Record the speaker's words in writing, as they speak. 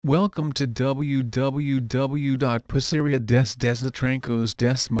Welcome to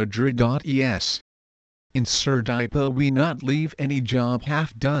www.poceria-desatrancos-madrid.es. In Serdipo we not leave any job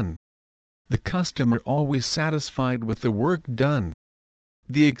half done. The customer always satisfied with the work done.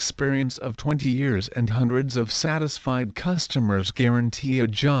 The experience of 20 years and hundreds of satisfied customers guarantee a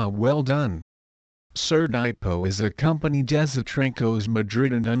job well done. Serdipo is a company Desatrancos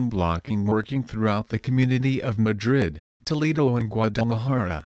Madrid and unblocking working throughout the community of Madrid, Toledo and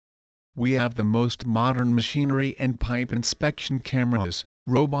Guadalajara. We have the most modern machinery and pipe inspection cameras,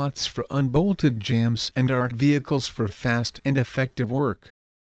 robots for unbolted jams and art vehicles for fast and effective work.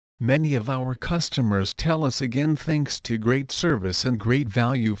 Many of our customers tell us again thanks to great service and great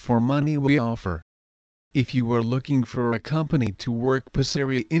value for money we offer. If you are looking for a company to work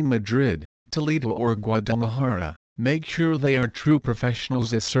poceria in Madrid, Toledo or Guadalajara, make sure they are true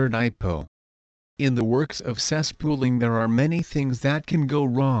professionals at Serdipo. In the works of cesspooling there are many things that can go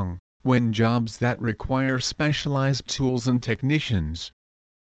wrong when jobs that require specialized tools and technicians.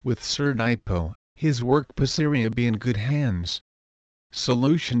 With Serdipo, his work poceria be in good hands.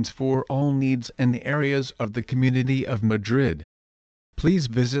 Solutions for all needs and areas of the community of Madrid. Please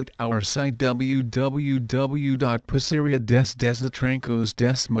visit our site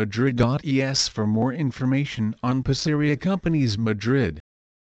www.poceria-desatrancos-madrid.es for more information on Poceria Companies Madrid.